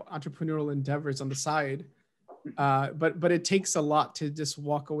 like we have entrepreneurial endeavors on the side, but it takes a lot to just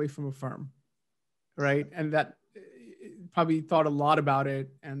walk away from a firm, right? And that probably thought a lot about it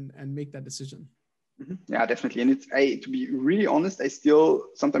and make that decision. Yeah, definitely. And to be really honest, I still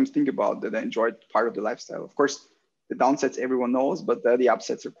sometimes think about that. I enjoyed part of the lifestyle. Of course, the downsides everyone knows, but the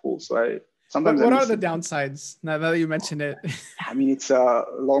upsides are cool. So sometimes. What are the downsides? Now that you mentioned it. I mean, it's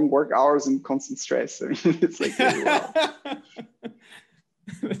long work hours and constant stress. I mean, it's like, wow.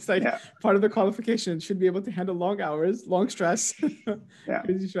 It's like part of the qualification should be able to handle long hours, long stress,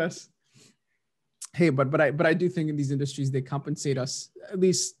 crazy stress. Hey, but I do think in these industries, they compensate us, at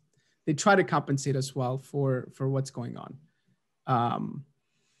least they try to compensate us well for what's going on.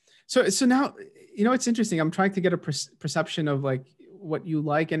 So now, it's interesting. I'm trying to get a perception of like what you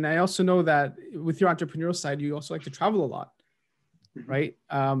like. And I also know that with your entrepreneurial side, you also like to travel a lot, right?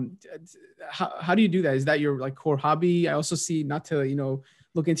 How do you do that? Is that your like core hobby? I also see, not to,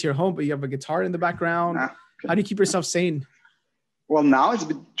 look into your home, but you have a guitar in the background. How do you keep yourself sane? Well, now it's a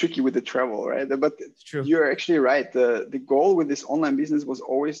bit tricky with the travel, right? But you're actually right. The goal with this online business was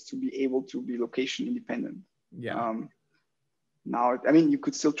always to be able to be location independent. Yeah. Now, I mean, you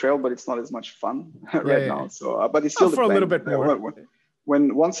could still travel, but it's not as much fun now. So, but it's still for a little bit more.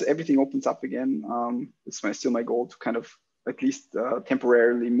 Once everything opens up again, it's still my goal to kind of at least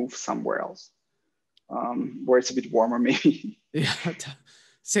temporarily move somewhere else, where it's a bit warmer, maybe. Yeah,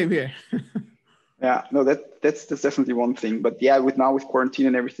 same here. Yeah, no, that's definitely one thing. But yeah, with quarantine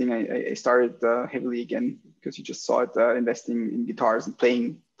and everything, I started heavily again, because you just saw it, investing in guitars and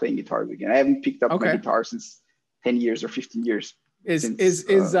playing guitars again. I haven't picked up my guitar since 10 years or 15 years. Is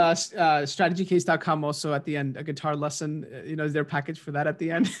strategycase.com also at the end a guitar lesson? Is there a package for that at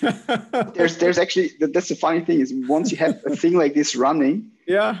the end? there's actually, that's the funny thing, is once you have a thing like this running,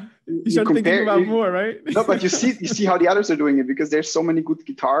 you start thinking about more, right? No, but you see how the others are doing it, because there's so many good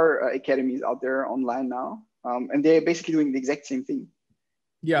guitar academies out there online now, and they're basically doing the exact same thing.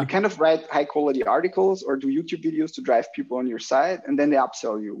 Yeah, you kind of write high quality articles or do YouTube videos to drive people on your side, and then they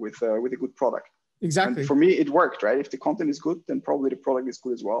upsell you with a good product. Exactly. And for me, it worked, right? If the content is good, then probably the product is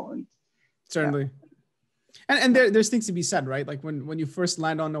good as well. And certainly. Yeah. And there's things to be said, right? Like when you first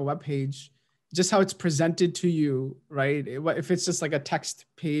land on a web page, just how it's presented to you, right? If it's just like a text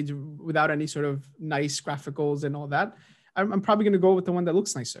page without any sort of nice graphicals and all that, I'm probably going to go with the one that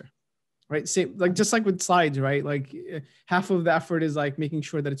looks nicer, right? Just like with slides, right? Like half of the effort is like making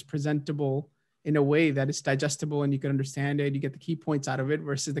sure that it's presentable in a way that it's digestible and you can understand it. You get the key points out of it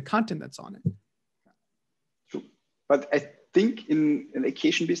versus the content that's on it. True. But I think in an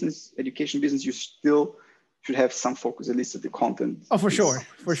education business, you still should have some focus, at least at the content. Oh, for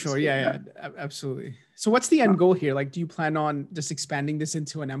sure. Yeah, absolutely. So what's the end goal here? Like, do you plan on just expanding this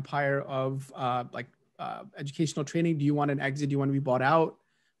into an empire of educational training? Do you want an exit? Do you want to be bought out?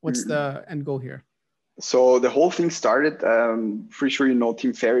 What's the end goal here? So the whole thing started, pretty sure you know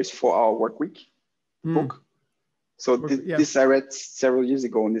Tim Ferriss' 4-Hour Workweek book. So this I read several years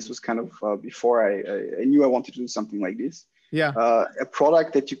ago, and this was kind of before I knew I wanted to do something like this. Yeah. A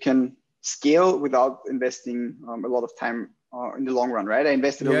product that you can scale without investing a lot of time in the long run, right? I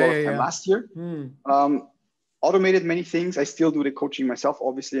invested a lot of time last year. Automated many things. I still do the coaching myself,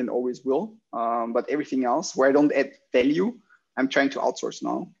 obviously, and always will. But everything else where I don't add value, I'm trying to outsource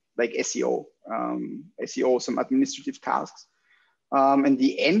now, like SEO, some administrative tasks. And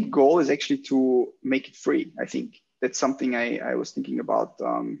the end goal is actually to make it free. I think that's something I was thinking about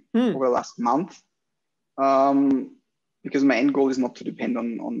over the last month. Because my end goal is not to depend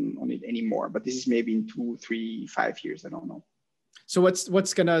on it anymore, but this is maybe in 2, 3, 5 years. I don't know. So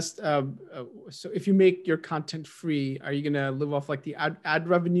what's gonna, so if you make your content free, are you gonna live off like the ad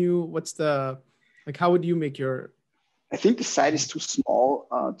revenue? How would you make your? I think the site is too small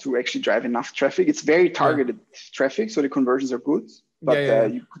to actually drive enough traffic. It's very targeted traffic, so the conversions are good,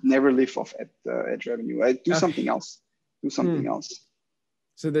 but you could never live off ad revenue. I do something else.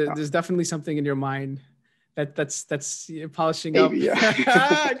 So there's definitely something in your mind that's polishing maybe, up.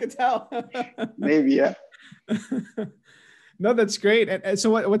 Yeah. I could tell. Maybe, yeah. No, that's great. And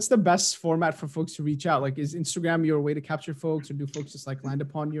so what's the best format for folks to reach out? Like, is Instagram your way to capture folks, or do folks just like land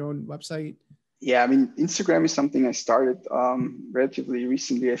upon your own website? Yeah, I mean, Instagram is something I started relatively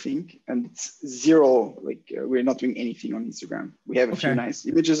recently, I think, and it's zero. Like, we're not doing anything on Instagram. We have a few nice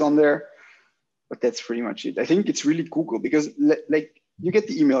images on there, but that's pretty much it. I think it's really Google, because like you get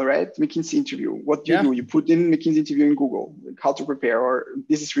the email, right? McKinsey interview. What do you do? You put in McKinsey interview in Google, like how to prepare, or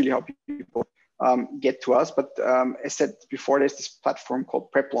this is really how people get to us. But as said before, there's this platform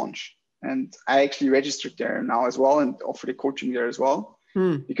called Prep Launch, and I actually registered there now as well and offer the coaching there as well.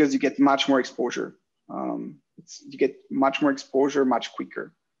 Because you get much more exposure. You get much more exposure much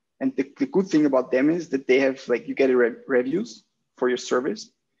quicker. And the good thing about them is that they have, like, you get reviews for your service,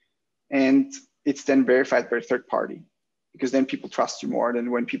 and it's then verified by a third party. because then people trust you more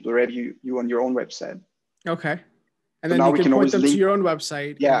than when people review you on your own website. Okay. And so then now you can point them to your own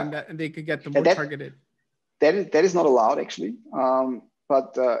website, yeah, and they could get them more targeted. That is not allowed actually.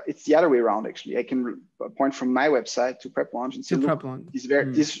 But it's the other way around actually. I can point from my website to Prep Launch and say, look,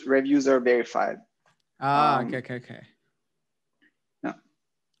 these reviews are verified. Okay. Yeah.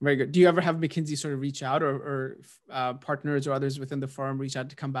 Very good. Do you ever have McKinsey sort of reach out or partners or others within the firm reach out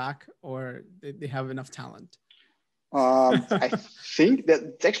to come back, or they have enough talent? I think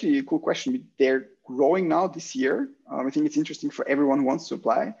that's actually a cool question. They're growing now this year. I think it's interesting for everyone who wants to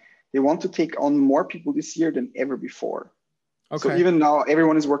apply. They want to take on more people this year than ever before. Okay. So even now,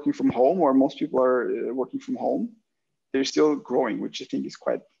 everyone is working from home, or most people are working from home. They're still growing, which I think is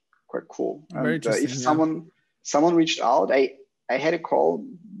quite cool. Very interesting. If someone reached out, I had a call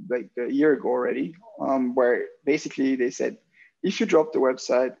like a year ago already, where basically they said, if you drop the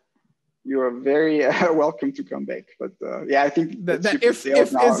website, you are very welcome to come back. But I think that if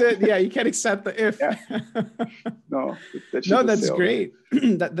is it, you can't accept the if. Yeah. No, that's great.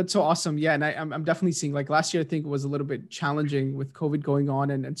 That's so awesome. Yeah, and I'm definitely seeing, like, last year I think it was a little bit challenging with COVID going on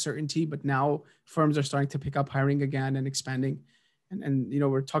and uncertainty, but now firms are starting to pick up hiring again and expanding, and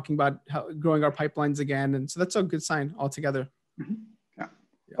we're talking about growing our pipelines again, and so that's a good sign altogether. Mm-hmm. Yeah.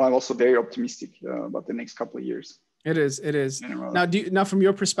 Well, I'm also very optimistic about the next couple of years. It is. Now, from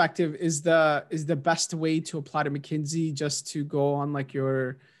your perspective, is the best way to apply to McKinsey just to go on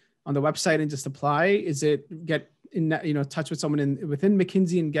on the website and just apply? Is it get in touch with someone within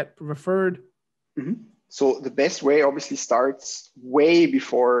McKinsey and get referred? Mm-hmm. So the best way obviously starts way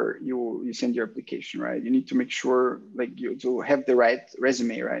before you send your application, right? You need to make sure to have the right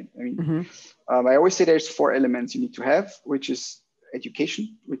resume, right? I mean, I always say there's 4 elements you need to have, which is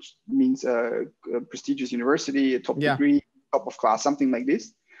education, which means a prestigious university, a top degree, top of class, something like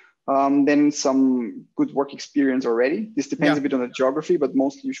this. Then some good work experience already. This depends a bit on the geography, but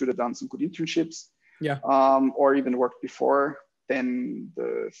mostly you should have done some good internships. Yeah. Or even worked before. Then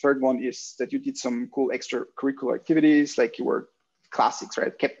the third one is that you did some cool extracurricular activities, like you were classics,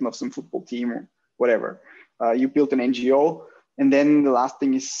 right? Captain of some football team or whatever. You built an NGO. And then the last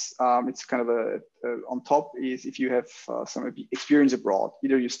thing is, it's kind of on top, is if you have some experience abroad,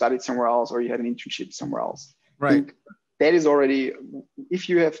 either you studied somewhere else or you had an internship somewhere else. Right. I think that is already, if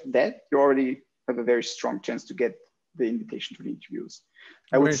you have that, you already have a very strong chance to get the invitation to the interviews.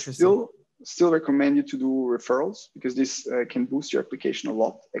 I would still recommend you to do referrals, because this can boost your application a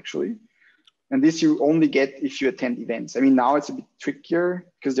lot, actually. And this you only get if you attend events. I mean, now it's a bit trickier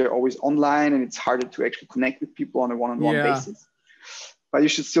because they're always online and it's harder to actually connect with people on a one-on-one basis. But you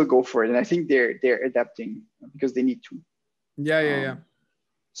should still go for it. And I think they're adapting because they need to. Yeah.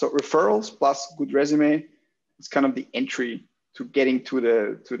 So referrals plus good resume is kind of the entry to getting to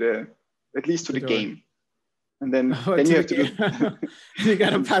the at least to the game. And then you have to you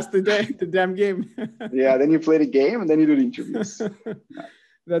gotta pass the damn game. Yeah, then you play the game and then you do the interviews.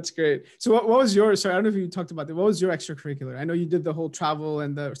 That's great. So what was your, sorry, I don't know if you talked about that. What was your extracurricular? I know you did the whole travel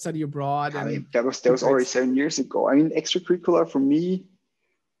and the study abroad. I mean, that was already 7 years ago. I mean, extracurricular for me,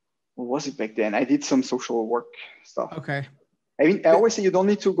 what was it back then? I did some social work stuff. Okay. I mean, I always say you don't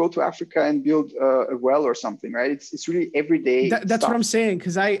need to go to Africa and build a well or something, right? It's really everyday That's stuff. What I'm saying.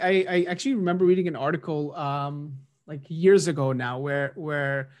 Because I actually remember reading an article like years ago now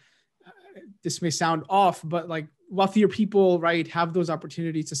where this may sound off, but like wealthier people, right, have those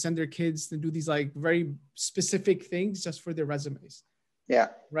opportunities to send their kids to do these like very specific things just for their resumes. Yeah.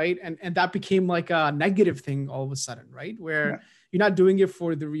 Right. And that became like a negative thing all of a sudden, right? Where you're not doing it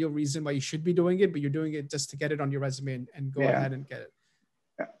for the real reason why you should be doing it, but you're doing it just to get it on your resume and go ahead and get it.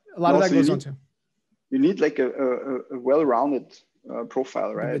 Yeah. A lot of that goes on too. You need like a well-rounded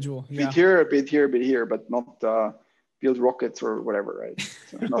profile, right? Individual, a bit here, a bit here, but not build rockets or whatever, right?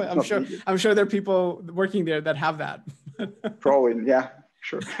 So I'm sure there are people working there that have that. Probably, yeah,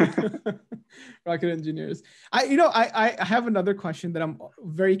 sure. Rocket engineers. I have another question that I'm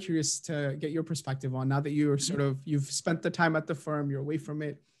very curious to get your perspective on. Now that you're you've spent the time at the firm, you're away from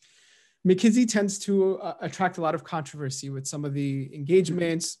it. McKinsey tends to attract a lot of controversy with some of the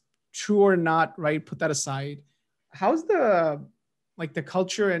engagements, true or not, right? Put that aside. How's the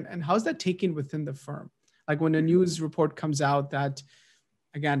culture and how's that taken within the firm? Like when a news report comes out that,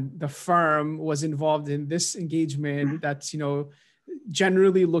 again, the firm was involved in this engagement that's,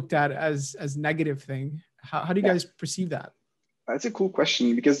 generally looked at as negative thing. How do you guys perceive that? That's a cool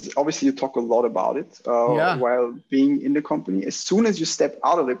question, because obviously you talk a lot about it while being in the company. As soon as you step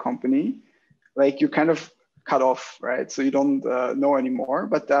out of the company, like you kind of cut off, right? So you don't know anymore.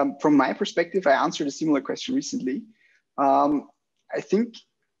 But from my perspective, I answered a similar question recently. I think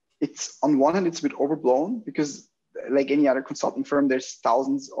it's on one hand, it's a bit overblown because like any other consulting firm, there's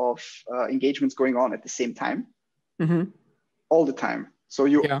thousands of engagements going on at the same time, all the time. So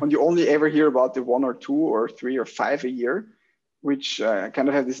you only ever hear about the 1 or 2 or 3 or 5 a year, which kind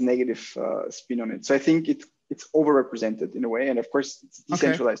of have this negative spin on it. So I think it's overrepresented in a way. And of course, it's a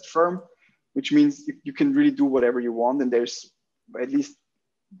decentralized firm, which means you can really do whatever you want. And there's, at least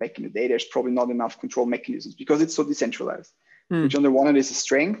back in the day, there's probably not enough control mechanisms because it's so decentralized, which on the one hand is a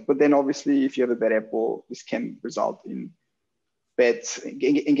strength. But then obviously, if you have a bad apple, this can result in bad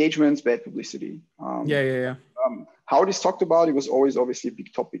engagements, bad publicity. How it is talked about, it was always obviously a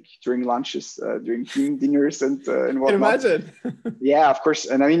big topic during lunches, during team dinners and whatnot. Can imagine. Yeah, of course.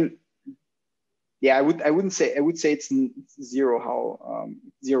 And I mean, yeah, I would say it's zero how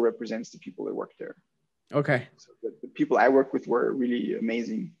zero represents the people that work there. Okay. So the people I work with were really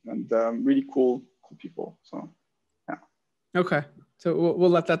amazing and really cool people. So yeah. Okay. So we'll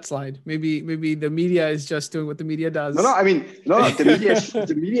let that slide. Maybe the media is just doing what the media does. No. I mean,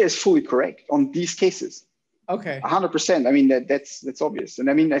 the media is fully correct on these cases. Okay. 100%. I mean, that's obvious. And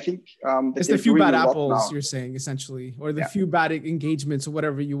I mean, I think it's the few bad apples you're saying essentially, or the few bad engagements or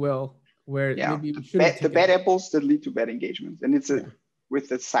whatever you will, where maybe the bad apples that lead to bad engagements. And it's with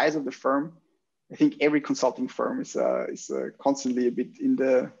the size of the firm, I think every consulting firm is constantly a bit in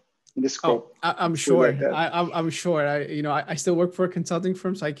the scope. Oh, I'm sure. I'm sure. I still work for a consulting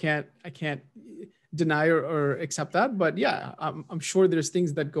firm, so I can't deny or accept that. But yeah, I'm sure there's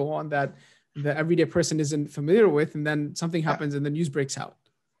things that go on that the everyday person isn't familiar with, and then something happens and the news breaks out.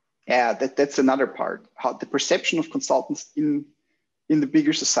 Yeah, that's another part. How the perception of consultants in the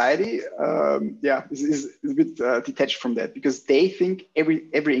bigger society, is a bit detached from that, because they think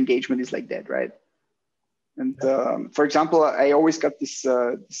every engagement is like that, right? And for example, I always got this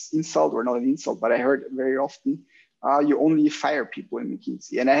insult, or not an insult, but I heard very often, you only fire people in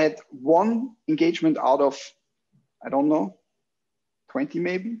McKinsey. And I had one engagement out of, I don't know, 20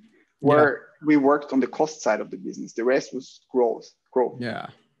 maybe, where we worked on the cost side of the business. The rest was growth. Yeah.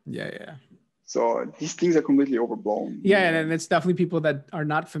 So these things are completely overblown. Yeah, and it's definitely people that are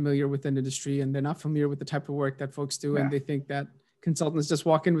not familiar with an industry, and they're not familiar with the type of work that folks do, and they think that consultants just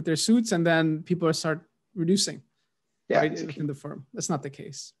walk in with their suits, and then people start reducing within the firm. That's not the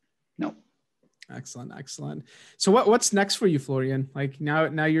case. No. Excellent. So what's next for you, Florian? Like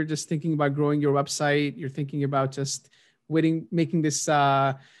now you're just thinking about growing your website. You're thinking about just making this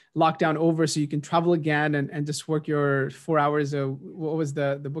lockdown over so you can travel again and just work your 4 hours. What was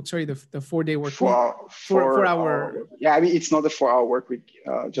the book? Sorry, the 4-day work week. 4 hour. Yeah, I mean, it's not a 4-hour work week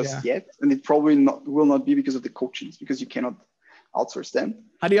yet. And it probably will not be because of the coachings, because you cannot outsource them.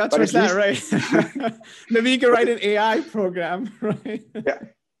 How do you outsource that, right? Maybe you can write an AI program, right? Yeah.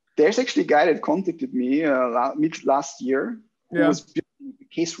 There's actually a guy that contacted me mid last year who was building a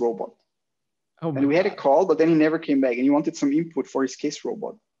case robot. And we had a call, but then he never came back, and he wanted some input for his case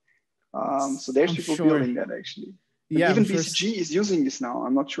robot. So there's people building that actually. Even BCG is using this now.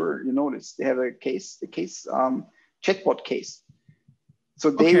 I'm not sure you noticed. They have a case chatbot case. So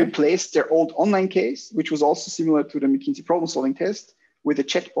they replaced their old online case, which was also similar to the McKinsey problem solving test, with a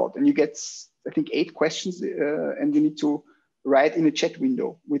chatbot. And you get, I think, 8 questions, and you need to write in a chat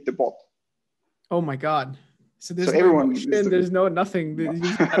window with the bot. Oh my God. So there's nothing.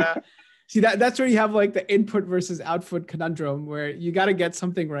 You gotta, see, that's where you have like the input versus output conundrum, where you got to get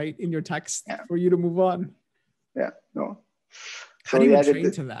something right in your text for you to move on. Yeah, no. How do you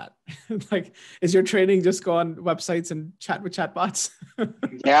train to that? Like, is your training just go on websites and chat with chatbots?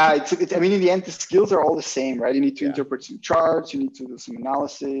 I mean, in the end, the skills are all the same, right? You need to interpret some charts, you need to do some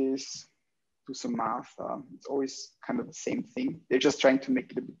analysis, do some math. It's always kind of the same thing. They're just trying to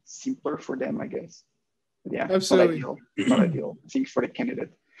make it a bit simpler for them, I guess. But yeah, absolutely. It's not ideal, I think, for the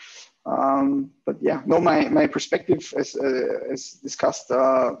candidate. But yeah, no, my perspective, as discussed,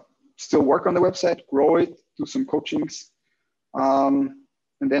 still work on the website, grow it, do some coachings.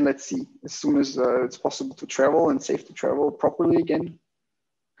 And then let's see, as soon as it's possible to travel and safe to travel properly again,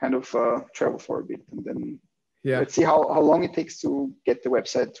 kind of travel for a bit, and then let's see how long it takes to get the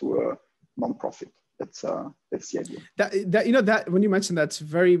website to a non-profit. That's the idea. That when you mentioned, that's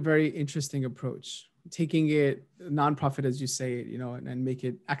very, very interesting approach. Taking it non-profit, as you say, and make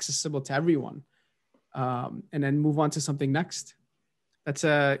it accessible to everyone, and then move on to something next. That's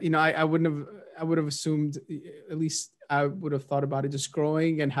I would have assumed, at least I would have thought about it just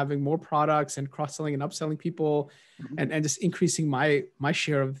growing and having more products and cross-selling and upselling people, and just increasing my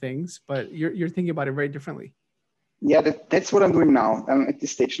share of things. But you're thinking about it very differently. Yeah, that's what I'm doing now. I'm at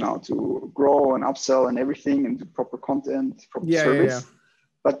this stage now to grow and upsell and everything, and do proper content, proper service.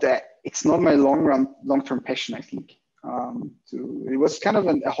 But it's not my long-term passion, I think. It was kind of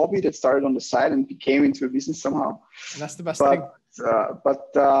a hobby that started on the side and became into a business somehow. And that's the best thing.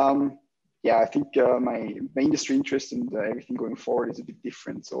 Yeah, I think my industry interest and everything going forward is a bit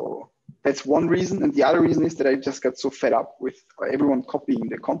different. So that's one reason. And the other reason is that I just got so fed up with everyone copying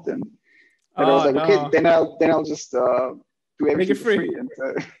the content. And I was like, okay, then I'll just do everything for free. And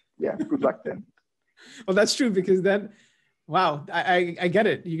yeah, good luck then. Well, that's true, because then, wow, I get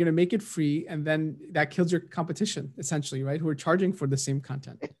it. You're going to make it free, and then that kills your competition, essentially, right? Who are charging for the same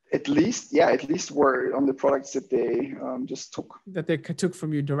content. At least we're on the products that they just took. That they took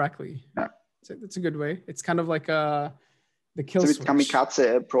from you directly. Yeah. That's a good way. It's kind of like the kill switch.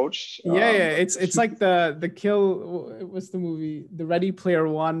 Kamikaze approach. Yeah. It's like the kill. What's the movie? The Ready Player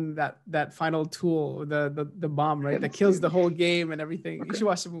One. That final tool, the bomb, right? That kills the whole game and everything. Okay. You should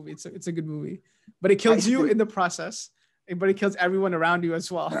watch the movie. It's a good movie, but it kills you in the process. But it kills everyone around you as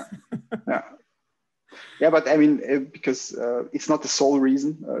well. Yeah, but I mean, because it's not the sole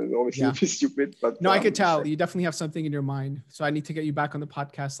reason. Obviously, it'd be stupid. But no, I could tell you definitely have something in your mind. So I need to get you back on the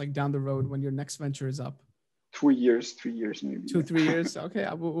podcast, like down the road when your next venture is up. 3 years maybe. 2-3 years. Okay,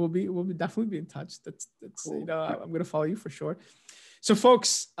 we'll definitely be in touch. That's cool. I'm gonna follow you for sure. So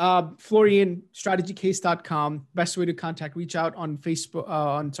folks, Florian, strategycase.com, best way to contact. Reach out on Facebook,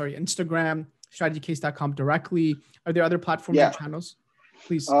 Instagram, strategycase.com directly. Are there other platforms or channels?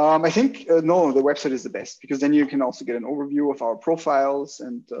 Please. I think, no, the website is the best, because then you can also get an overview of our profiles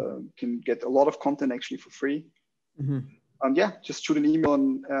and can get a lot of content actually for free. Mm-hmm. Just shoot an email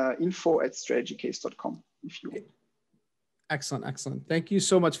on info@strategycase.com if you want. Excellent. Thank you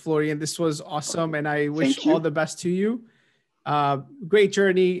so much, Florian. This was awesome. And I wish all the best to you. Great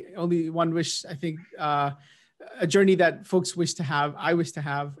journey. Only one wish, I think, a journey that folks wish to have, I wish to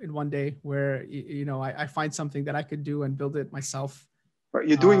have in one day, where, I find something that I could do and build it myself. Right,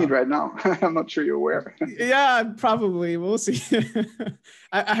 you're doing it right now. I'm not sure you're aware. Yeah, probably. We'll see.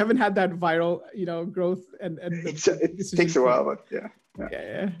 I haven't had that viral, growth and it takes a while, but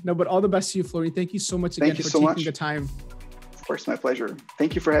yeah. No, but all the best to you, Florian. Thank you so much again for taking the time. Of course, my pleasure.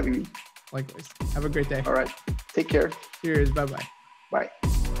 Thank you for having me. Likewise. Have a great day. All right. Take care. Cheers. Bye-bye. Bye.